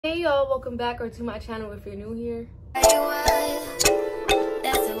Hey y'all, welcome back or to my channel if you're new here.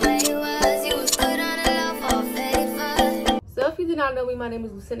 So if you do not know me, my name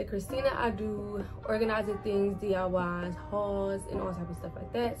is Lucinda Kristina. I do organizing things, DIYs, hauls, and all type of stuff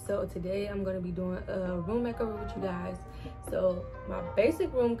like that. So today I'm going to be doing a room makeover with you guys. So my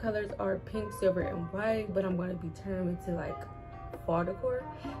basic room colors are pink, silver, and white, but I'm going to be turning into like fall decor.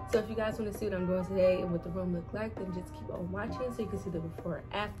 So if you guys want to see what I'm doing today and what the room look like, then just keep on watching so you can see the before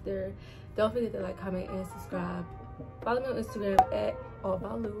and after. Don't forget to like, comment, and subscribe. Follow me on Instagram at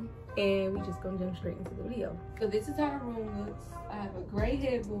allbalu, and we just gonna jump straight into the video. So this is how the room looks. I have a gray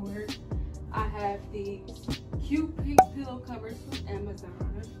headboard. I have these cute pink pillow covers from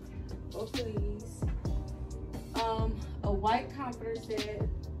Amazon, both of these. A white comforter set,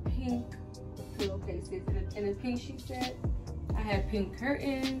 pink pillowcases, and a pink sheet set. I have pink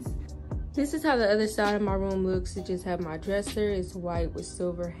curtains. This is how the other side of my room looks. It just have my dresser. It's white with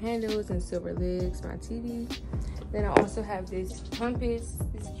silver handles and silver legs, my TV. Then I also have this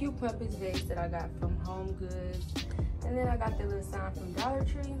cute pumpkin vase that I got from HomeGoods. And then I got the little sign from Dollar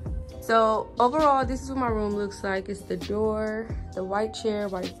Tree. So overall, this is what my room looks like. It's the door, the white chair,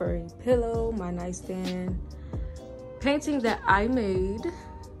 white furry pillow, my nightstand, painting that I made,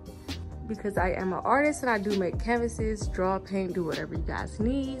 because I am an artist and I do make canvases, draw, paint, do whatever you guys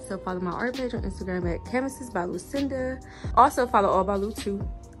need. So follow my art page on Instagram at Canvases by Lucinda. Also follow allbalu too.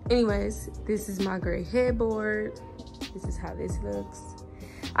 Anyways, this is my gray headboard. This is how this looks.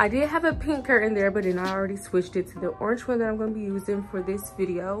 I did have a pink curtain there, but then I already switched it to the orange one that I'm going to be using for this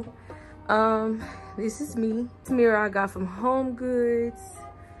video. This is me. This mirror I got from HomeGoods.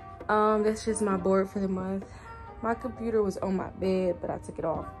 That's just my board for the month. My computer was on my bed, but I took it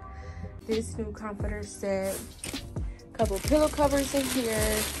off. This new comforter set, couple pillow covers in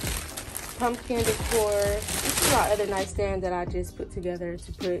here, pumpkin decor. This is my other nightstand that I just put together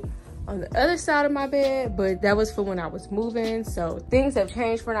to put on the other side of my bed, but that was for when I was moving. So things have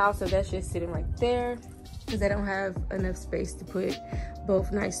changed for now, so that's just sitting right there because I don't have enough space to put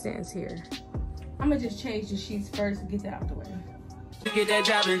both nightstands here. I'm gonna just change the sheets first and get that out the way. Get that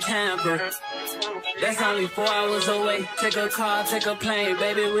job in Tampa. That's only 4 hours away. Take a car, take a plane,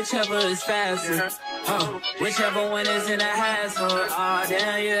 baby, whichever is faster. Oh, whichever one is in a hassle. Oh,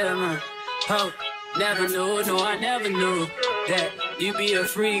 damn, yeah, man. Oh, never knew, no, I never knew that you be a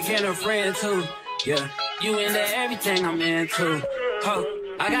freak and a friend too. Yeah, you into everything I'm into. Oh,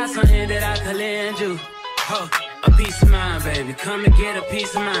 I got something that I could lend you. Oh, a peace of mind, baby. Come and get a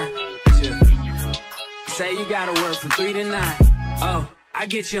peace of mind. Yeah. Say you gotta work from 3 to 9. Oh, I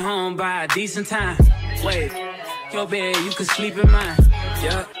get you home by a decent time. Wait, your bed, you can sleep in mine.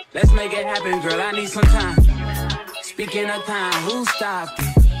 Yeah, let's make it happen, girl, I need some time. Speaking of time, who stopped it?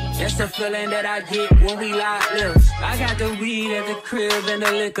 That's the feeling that I get when we lock lips. I got the weed at the crib and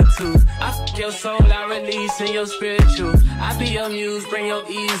the liquor too. I fuck your soul, I release in your spiritual. I be your muse, bring your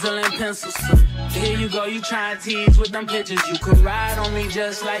easel and pencils too. Here you go, you try and tease with them pictures. You could ride on me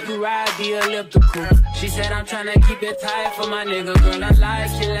just like you ride the elliptical. She said I'm trying to keep it tight for my nigga. Girl, I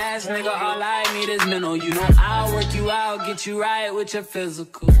like your last nigga, all I need is mental. You know I'll work you out, get you right with your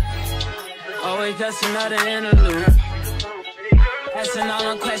physical. Always just another interlude. Asking all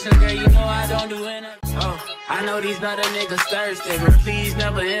them questions, girl, you know I don't do anything. Oh, I know these other niggas thirsty, but please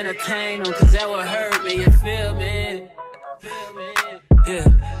never entertain them, cause that would hurt me, you feel me? Yeah.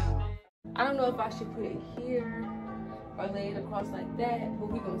 I don't know if I should put it here or lay it across like that,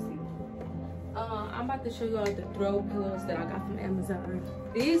 but we gonna see. I'm about to show you all the throw pillows that I got from Amazon.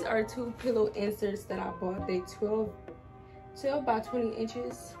 These are 2 pillow inserts that I bought. They 12 by 20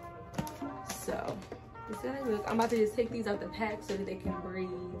 inches. So this is how they look. I'm about to just take these out the pack so that they can breathe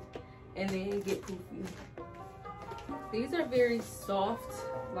and then get poofy. These are very soft.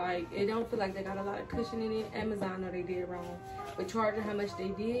 Like, it don't feel like they got a lot of cushion in it. Amazon know they did wrong, but charging how much they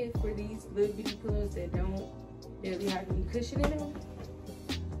did for these little bitty pillows that don't really have any cushion in them.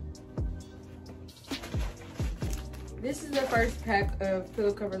 This is the first pack of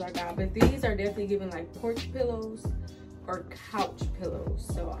pillow covers I got, but these are definitely giving like porch pillows or couch pillows.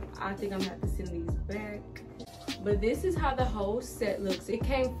 So I think I'm gonna have to send these back. But this is how the whole set looks. It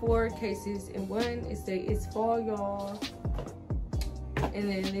came 4 cases in one. It say it's fall, y'all. And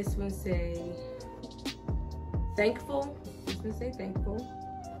then this one say thankful. This one say thankful.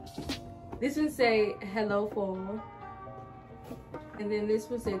 This one say hello fall. And then this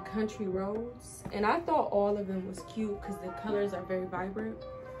one said country roads. And I thought all of them was cute because the colors are very vibrant.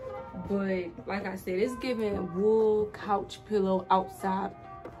 But like I said, it's giving wool couch pillow outside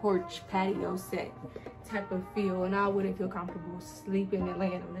porch patio set type of feel, and I wouldn't feel comfortable sleeping and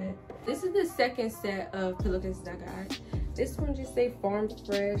laying on that. This is the second set of pillowcases I got. This one just say farm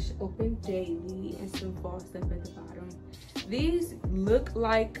fresh, open daily, and some fall stuff at the bottom. These look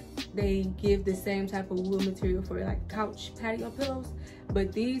like they give the same type of wood material for like couch patio pillows,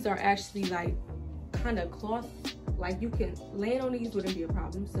 but these are actually like kind of cloth. Like you can land on these, wouldn't be a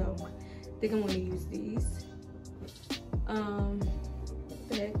problem. So I think I'm gonna use these.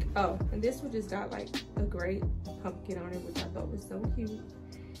 Oh, and this one just got like a great pumpkin on it, which I thought was so cute.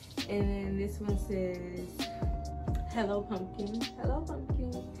 And then this one says hello pumpkin, hello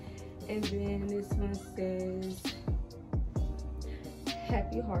pumpkin. And then this one says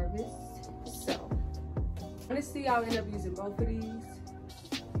happy harvest. So honestly, I'll end up using both of these,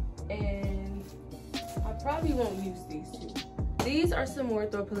 and I probably won't use these two. These are some more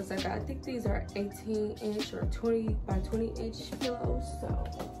throw pillows I got. I think these are 18-inch or 20 by 20-inch pillows. So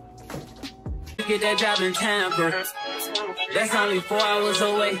get that job in Tampa. That's only 4 hours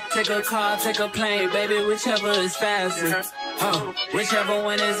away. Take a car, take a plane, baby, whichever is faster. Oh, whichever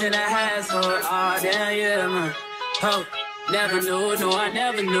one is in a hassle. Oh, damn, yeah, man. Oh, never knew, no, I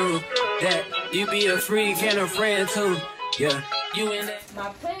never knew that you be a freak and a friend too. Yeah, you in that. My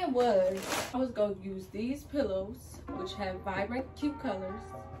plan was I was gonna use these pillows, which have vibrant, cute colors,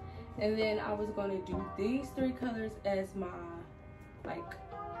 and then I was gonna do these 3 colors as my like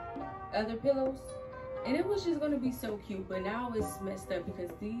other pillows, and it was just gonna be so cute. But now it's messed up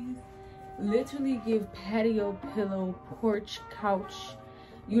because these literally give patio pillow, porch, couch,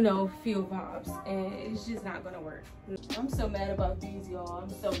 you know, feel vibes, and it's just not gonna work. I'm so mad about these, y'all. I'm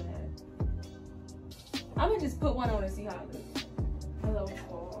so mad. I'm gonna just put one on and see how it looks. Hello,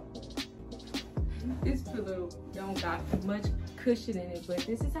 fall. This pillow don't got much cushion in it, but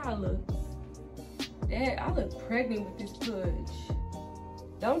this is how it looks. Dad, I look pregnant with this pudge.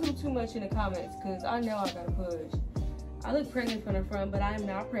 Don't do too much in the comments, because I know I got a pudge. I look pregnant from the front, but I am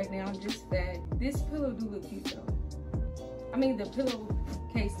not pregnant. I'm just fat. This pillow do look cute, though. I mean, the pillow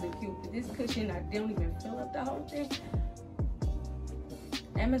case look cute, but this cushion, I don't even fill up the whole thing.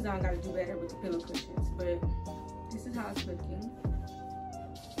 Amazon got to do better with the pillow cushions, but this is how it's looking.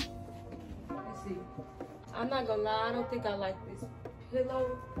 Let's see. I'm not gonna lie, I don't think I like this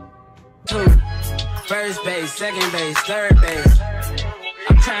pillow. First base, second base, third base.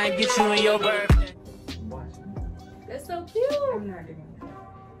 I'm trying to get you in your birthday. That's so cute. I'm not doing that.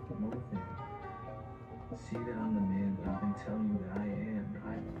 See that I'm the man that I've been telling you that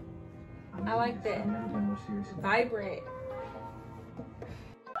I am. I like that. Vibrant.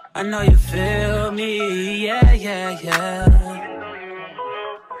 I know you feel me, yeah, yeah, yeah.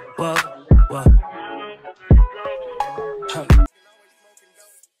 Whoa, whoa. Huh.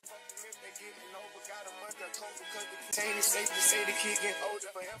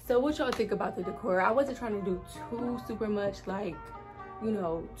 So what y'all think about the decor? I wasn't trying to do too super much, like, you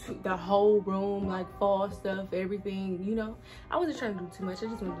know, the whole room, like fall stuff, everything, you know. I wasn't trying to do too much. I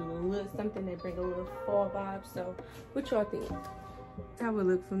just want to do a little something that bring a little fall vibe. So what y'all think? How it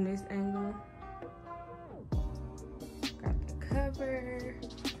look from this angle. Got the cover,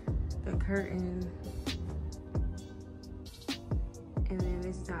 the curtain, and then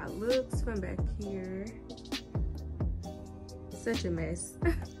this is how it looks from back here. Such a mess.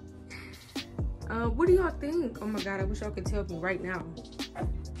 What do y'all think? Oh my god, I wish y'all could tell me right now.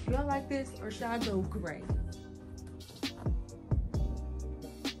 Do y'all like this, or should I go gray?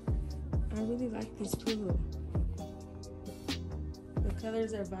 I really like this pillow. The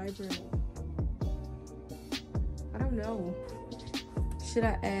colors are vibrant. I don't know. Should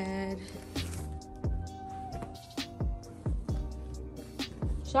I add?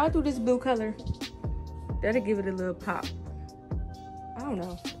 Should I do this blue color? That'll give it a little pop. I don't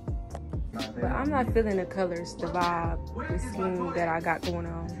know. But I'm not feeling the colors, the vibe, the scheme that I got going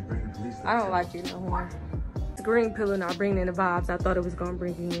on. I don't like it no more. It's a green pillow not bringing in the vibes I thought it was gonna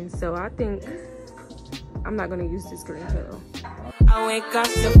bring in. So I think I'm not gonna use this green pillow. I wake up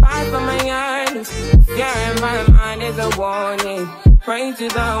to 5 of my yearnings. Fear in my mind is a warning. Pray to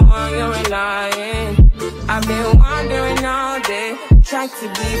the one you're relying. I've been wandering all day. Try to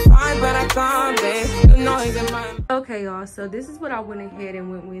be fine, but I can't be. The noise in my... Okay, y'all, so this is what I went ahead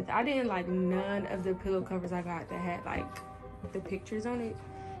and went with. I didn't like none of the pillow covers I got that had like the pictures on it,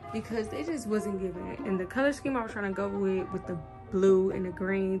 because they just wasn't giving it. And the color scheme I was trying to go with the blue and the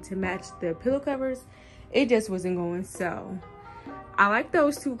green to match the pillow covers, it just wasn't going. So I like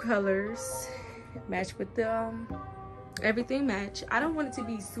those 2 colors, match with the everything match. I don't want it to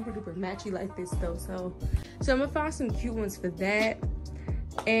be super duper matchy like this though, so I'm gonna find some cute ones for that.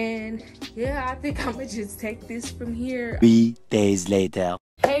 And yeah, I think I'm gonna just take this from here. 3 days later.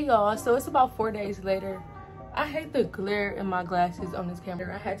 Hey y'all, so it's about 4 days later. I I hate the glare in my glasses on this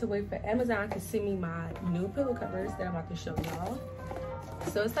camera. I had to wait for Amazon to send me my new pillow covers that I'm about to show y'all.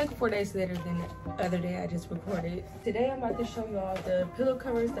 So it's like 4 days later than the other day I just recorded. Today I'm about to show y'all the pillow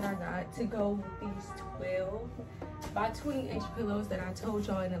covers that I got to go with these 12 by 20-inch pillows that I told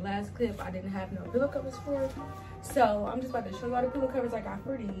y'all in the last clip I didn't have no pillow covers for. So I'm just about to show y'all the pillow covers I got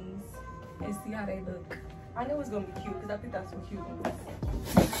for these and see how they look. I know it's gonna be cute because I think that's some cute ones.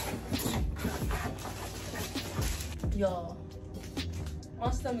 Y'all, my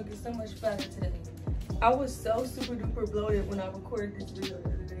stomach is so much fatter today. I was so super duper bloated when I recorded this video the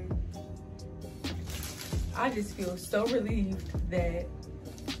other day. I just feel so relieved that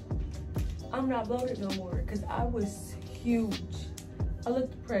I'm not bloated no more because I was huge. I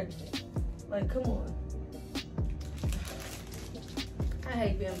looked pregnant. Like, come on. I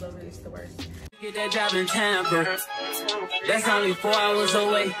hate being bloated, it's the worst. Get that job in Tampa. That's only 4 hours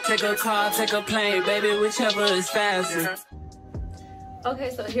away. Take a car, take a plane, baby, whichever is faster. Okay,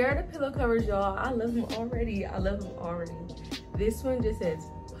 so here are the pillow covers, y'all. I love them already. I love them already. This one just says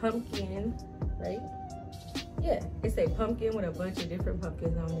pumpkin, right? Yeah, it says pumpkin with a bunch of different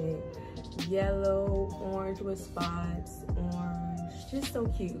pumpkins on it. Yellow, orange with spots, orange. Just so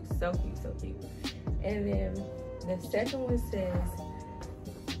cute, so cute, so cute. And then the second one says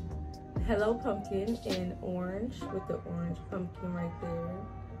Hello Pumpkin in orange with the orange pumpkin right there.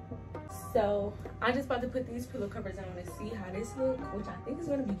 So I'm just about to put these pillow covers on to see how this look, which I think is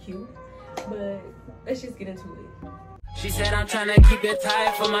gonna be cute, but let's just get into it. She said I'm trying to keep it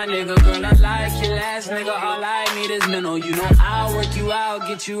tight for my nigga. Girl, I like your last nigga. All I need is mental. You know I'll work you out,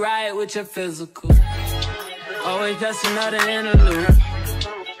 get you right with your physical. Always just another interlude.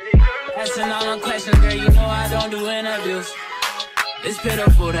 Asking all them questions, girl, you know I don't do interviews. It's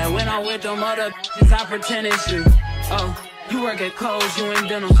pitiful that when I'm with them other bitches, I pretend it's you. Oh, you work at Kohl's, you in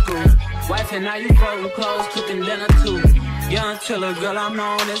dental school. Wife and now you folding clothes, cooking dinner too. Young Tiller, girl, I'm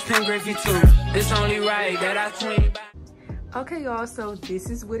known as Pink Griffey too. It's only right that I tweet back. Okay, y'all, so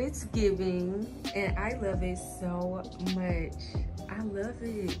this is what it's giving, and I love it so much. I love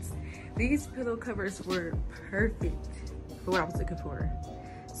it. These pillow covers were perfect for what I was looking for.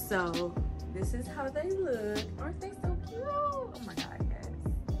 So this is how they look. Aren't they so cute? Oh my god, yes.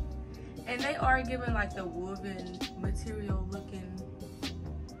 And they are giving like the woven material looking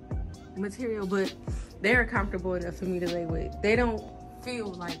material, but they're comfortable enough for me to lay with. They don't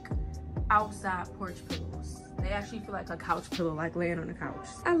feel like outside porch pillows. They actually feel like a couch pillow, like laying on the couch.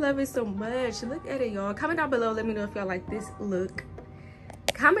 I love it so much. Look at it, y'all. Comment down below, let me know if y'all like this look.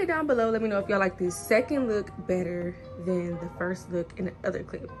 Comment down below, let me know if y'all like this second look better than the first look in the other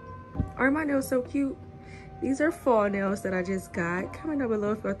clip. Aren't my nails so cute? These are fall nails that I just got. Comment down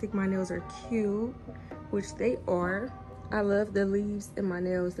below if y'all think my nails are cute, which they are. I love the leaves in my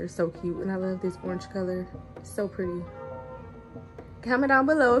nails. They're so cute. And I love this orange color. It's so pretty. Comment down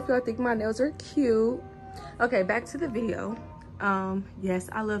below if y'all think my nails are cute. Okay, back to the video. Yes,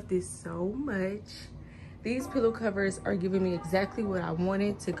 I love this so much. These pillow covers are giving me exactly what I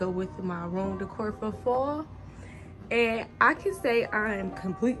wanted to go with my room decor for fall. And I can say I am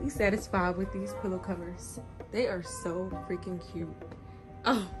completely satisfied with these pillow covers. They are so freaking cute.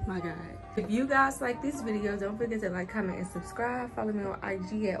 Oh my god. If you guys like this video, don't forget to like, comment, and subscribe. Follow me on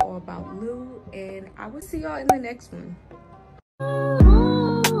IG at allaboutlu, and I will see y'all in the next one.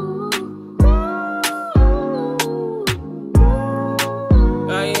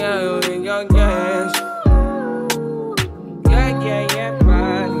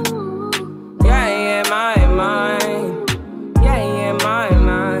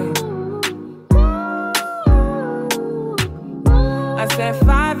 At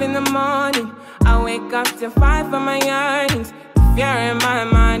 5 in the morning, I wake up to fight for my yearnings. The fear in my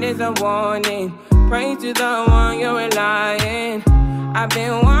mind is a warning. Pray to the one you're relying. I've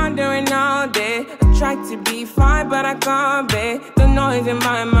been wandering all day. I tried to be fine, but I can't be. The noise in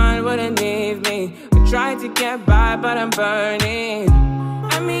my mind wouldn't leave me. I tried to get by, but I'm burning.